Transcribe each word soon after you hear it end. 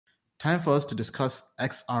Time for us to discuss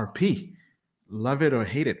XRP. Love it or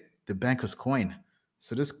hate it, the banker's coin.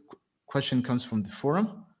 So this question comes from the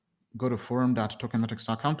forum. Go to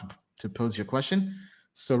forum.tokenmetrics.com to pose your question.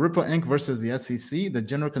 So Ripple Inc. versus the SEC, the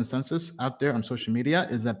general consensus out there on social media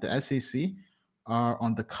is that the SEC are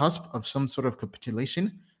on the cusp of some sort of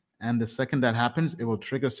capitulation. And the second that happens, it will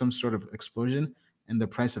trigger some sort of explosion in the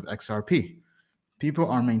price of XRP. People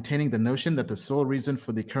are maintaining the notion that the sole reason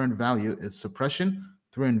for the current value is suppression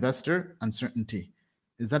through investor uncertainty.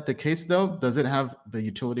 Is that the case though? Does it have the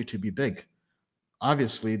utility to be big?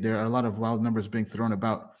 Obviously, there are a lot of wild numbers being thrown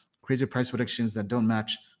about, crazy price predictions that don't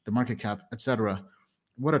match the market cap, etc.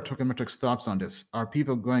 What are Token Metrics' thoughts on this? Are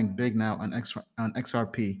people going big now on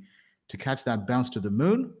XRP to catch that bounce to the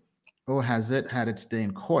moon, or has it had its day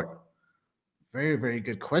in court? Very, very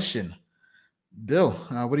good question. Bill,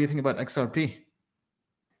 what do you think about XRP?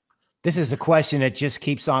 This is a question that just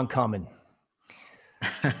keeps on coming.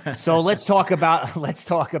 So let's talk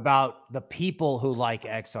about the people who like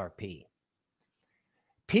XRP.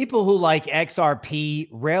 People who like XRP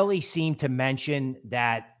rarely seem to mention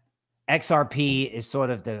that XRP is sort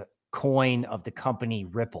of the coin of the company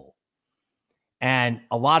Ripple. And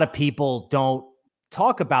a lot of people don't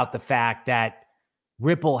talk about the fact that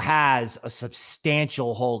Ripple has a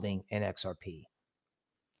substantial holding in XRP.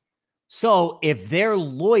 So if their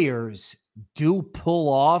lawyers do pull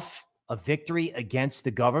off a victory against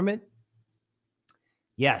the government,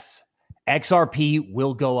 yes, XRP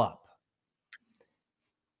will go up.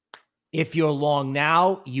 If you're long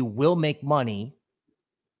now, you will make money,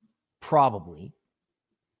 probably,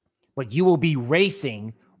 but you will be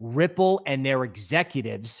racing Ripple and their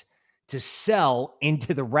executives to sell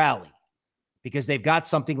into the rally because they've got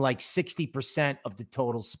something like 60% of the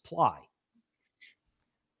total supply.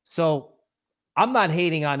 So I'm not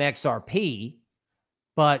hating on XRP,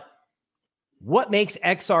 but what makes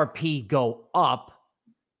XRP go up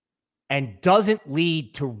and doesn't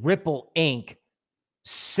lead to Ripple Inc.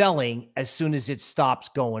 selling as soon as it stops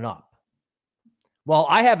going up? Well,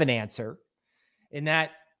 I have an answer in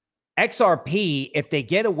that XRP, if they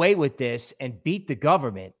get away with this and beat the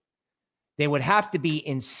government, they would have to be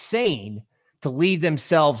insane to leave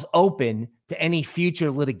themselves open to any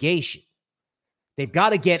future litigation. They've got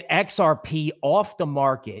to get XRP off the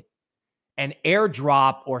market and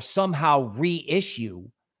airdrop or somehow reissue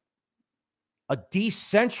a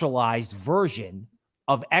decentralized version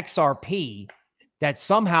of XRP that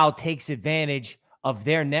somehow takes advantage of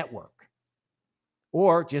their network,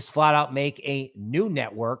 or just flat out make a new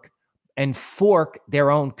network and fork their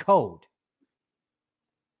own code.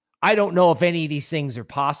 I don't know if any of these things are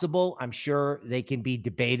possible. I'm sure they can be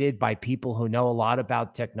debated by people who know a lot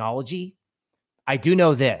about technology. I do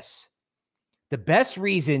know this. The best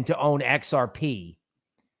reason to own XRP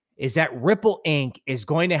is that Ripple Inc. is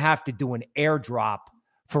going to have to do an airdrop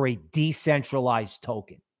for a decentralized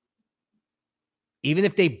token. Even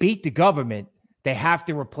if they beat the government, they have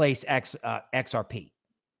to replace XRP.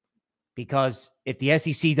 Because if the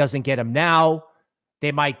SEC doesn't get them now,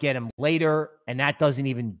 they might get them later, and that doesn't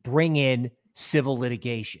even bring in civil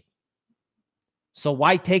litigation. So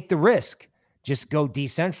why take the risk? Just go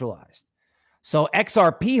decentralized. So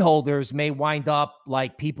XRP holders may wind up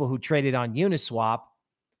like people who traded on Uniswap.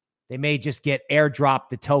 They may just get airdropped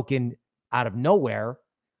the token out of nowhere.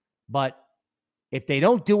 But if they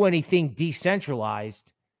don't do anything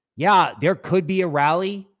decentralized, yeah, there could be a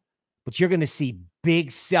rally, but you're going to see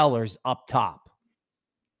big sellers up top.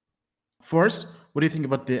 Forrest, what do you think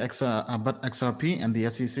about the XRP and the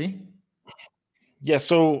SEC? Yeah,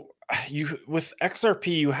 so with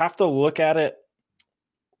XRP, you have to look at it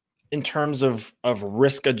in terms of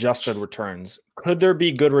risk-adjusted returns. Could there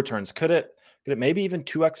be good returns? Could it maybe even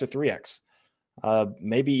 2x or 3x?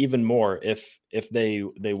 Maybe even more if they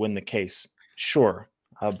win the case. Sure.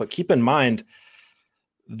 But keep in mind,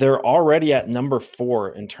 they're already at number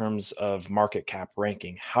 4 in terms of market cap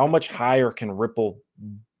ranking. How much higher can Ripple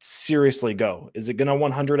seriously go? Is it going to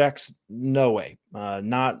 100x? No way.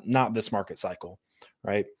 Not this market cycle,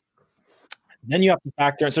 right? Then you have to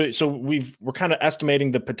factor in. So we're kind of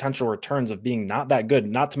estimating the potential returns of being not that good.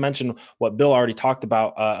 Not to mention what Bill already talked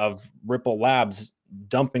about of Ripple Labs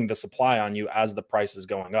dumping the supply on you as the price is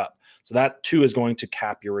going up. So that too is going to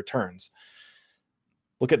cap your returns.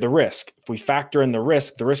 Look at the risk. If we factor in the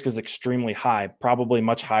risk is extremely high, probably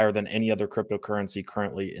much higher than any other cryptocurrency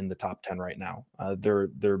currently in the top 10 right now.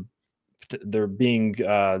 They're being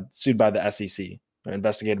sued by the SEC, or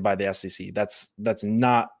investigated by the SEC. That's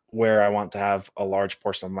not where I want to have a large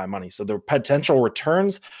portion of my money. So the potential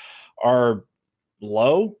returns are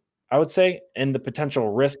low, I would say, and the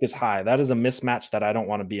potential risk is high. That is a mismatch that I don't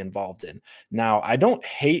want to be involved in. Now, I don't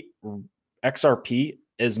hate XRP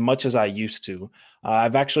as much as I used to.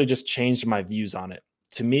 I've actually just changed my views on it.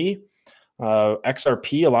 To me,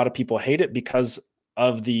 XRP, a lot of people hate it because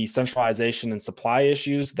of the centralization and supply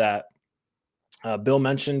issues that Bill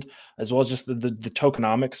mentioned, as well as just the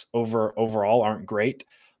tokenomics overall aren't great.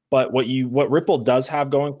 But what Ripple does have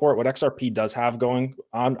going for it, what XRP does have going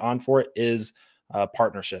on for it, is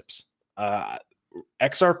partnerships.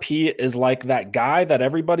 XRP is like that guy that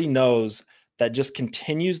everybody knows that just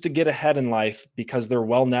continues to get ahead in life because they're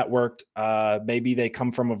well networked. Maybe they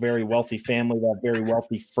come from a very wealthy family, they have very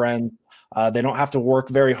wealthy friends. They don't have to work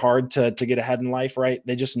very hard to get ahead in life, right?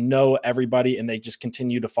 They just know everybody and they just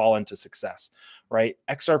continue to fall into success, right?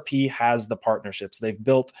 XRP has the partnerships. They've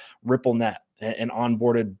built RippleNet and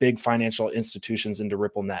onboarded big financial institutions into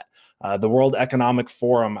RippleNet. The World Economic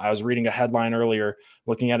Forum, I was reading a headline earlier,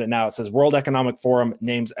 looking at it now, it says World Economic Forum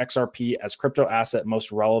names XRP as crypto asset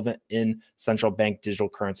most relevant in central bank digital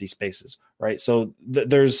currency spaces, right? So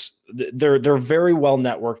they're very well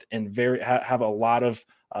networked and have a lot of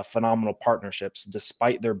phenomenal partnerships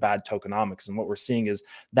despite their bad tokenomics. And what we're seeing is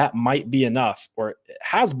that might be enough, or it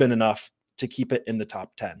has been enough, to keep it in the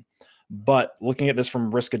top 10. But looking at this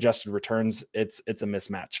from risk-adjusted returns, it's a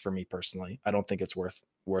mismatch for me personally. I don't think it's worth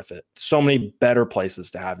it. So many better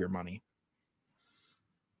places to have your money.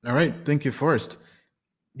 All right, thank you, Forrest.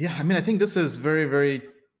 Yeah, I mean, I think this is very, very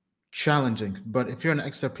challenging. But if you're an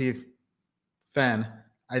XRP fan,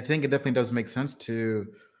 I think it definitely does make sense to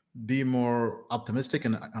be more optimistic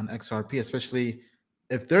on XRP, especially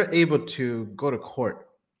if they're able to go to court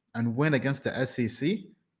and win against the SEC.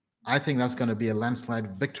 I think that's going to be a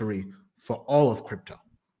landslide victory for all of crypto,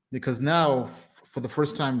 because now for the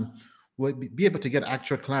first time we'll be able to get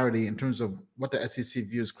actual clarity in terms of what the SEC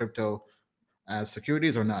views crypto as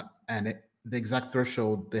securities or not, and the exact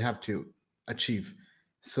threshold they have to achieve.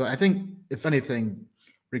 So I think, if anything,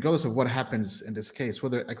 regardless of what happens in this case,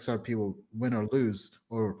 whether XRP will win or lose,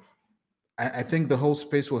 or I think the whole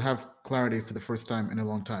space will have clarity for the first time in a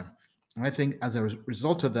long time. And I think as a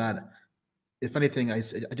result of that, if anything, I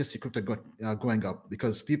just see crypto going up,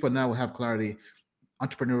 because people now will have clarity.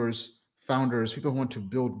 Entrepreneurs, founders, people who want to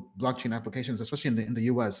build blockchain applications, especially in the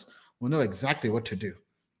US, will know exactly what to do,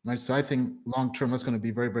 right? So I think long term, that's going to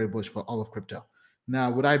be very, very bullish for all of crypto.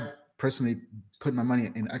 Now, would I personally put my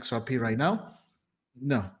money in XRP right now?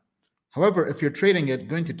 No. However, if you're trading it,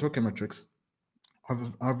 going to Token Metrics,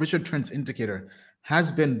 our visual trends indicator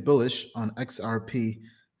has been bullish on XRP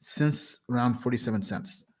since around 47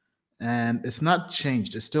 cents. And it's not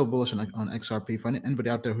changed. It's still bullish on XRP for anybody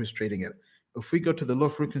out there who's trading it. If we go to the low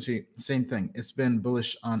frequency, same thing. It's been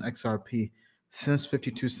bullish on XRP since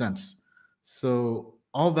 52 cents. So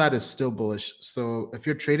all that is still bullish. So if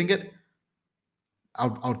you're trading it,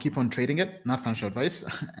 I'll keep on trading it, not financial advice,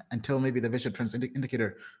 until maybe the visual trends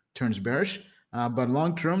indicator turns bearish. But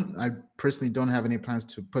long term, I personally don't have any plans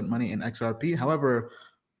to put money in XRP. However,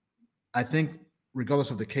 I think regardless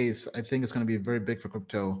of the case, I think it's going to be very big for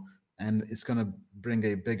crypto, and it's going to bring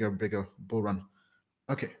a bigger bull run.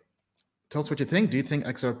 Okay, tell us what you think. Do you think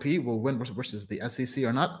XRP will win versus the SEC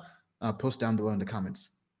or not? Post down below in the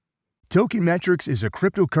comments. Token Metrics is a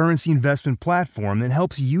cryptocurrency investment platform that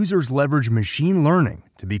helps users leverage machine learning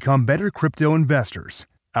to become better crypto investors.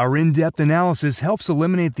 Our in-depth analysis helps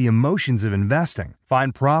eliminate the emotions of investing,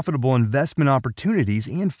 find profitable investment opportunities,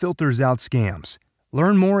 and filters out scams.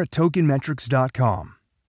 Learn more at tokenmetrics.com.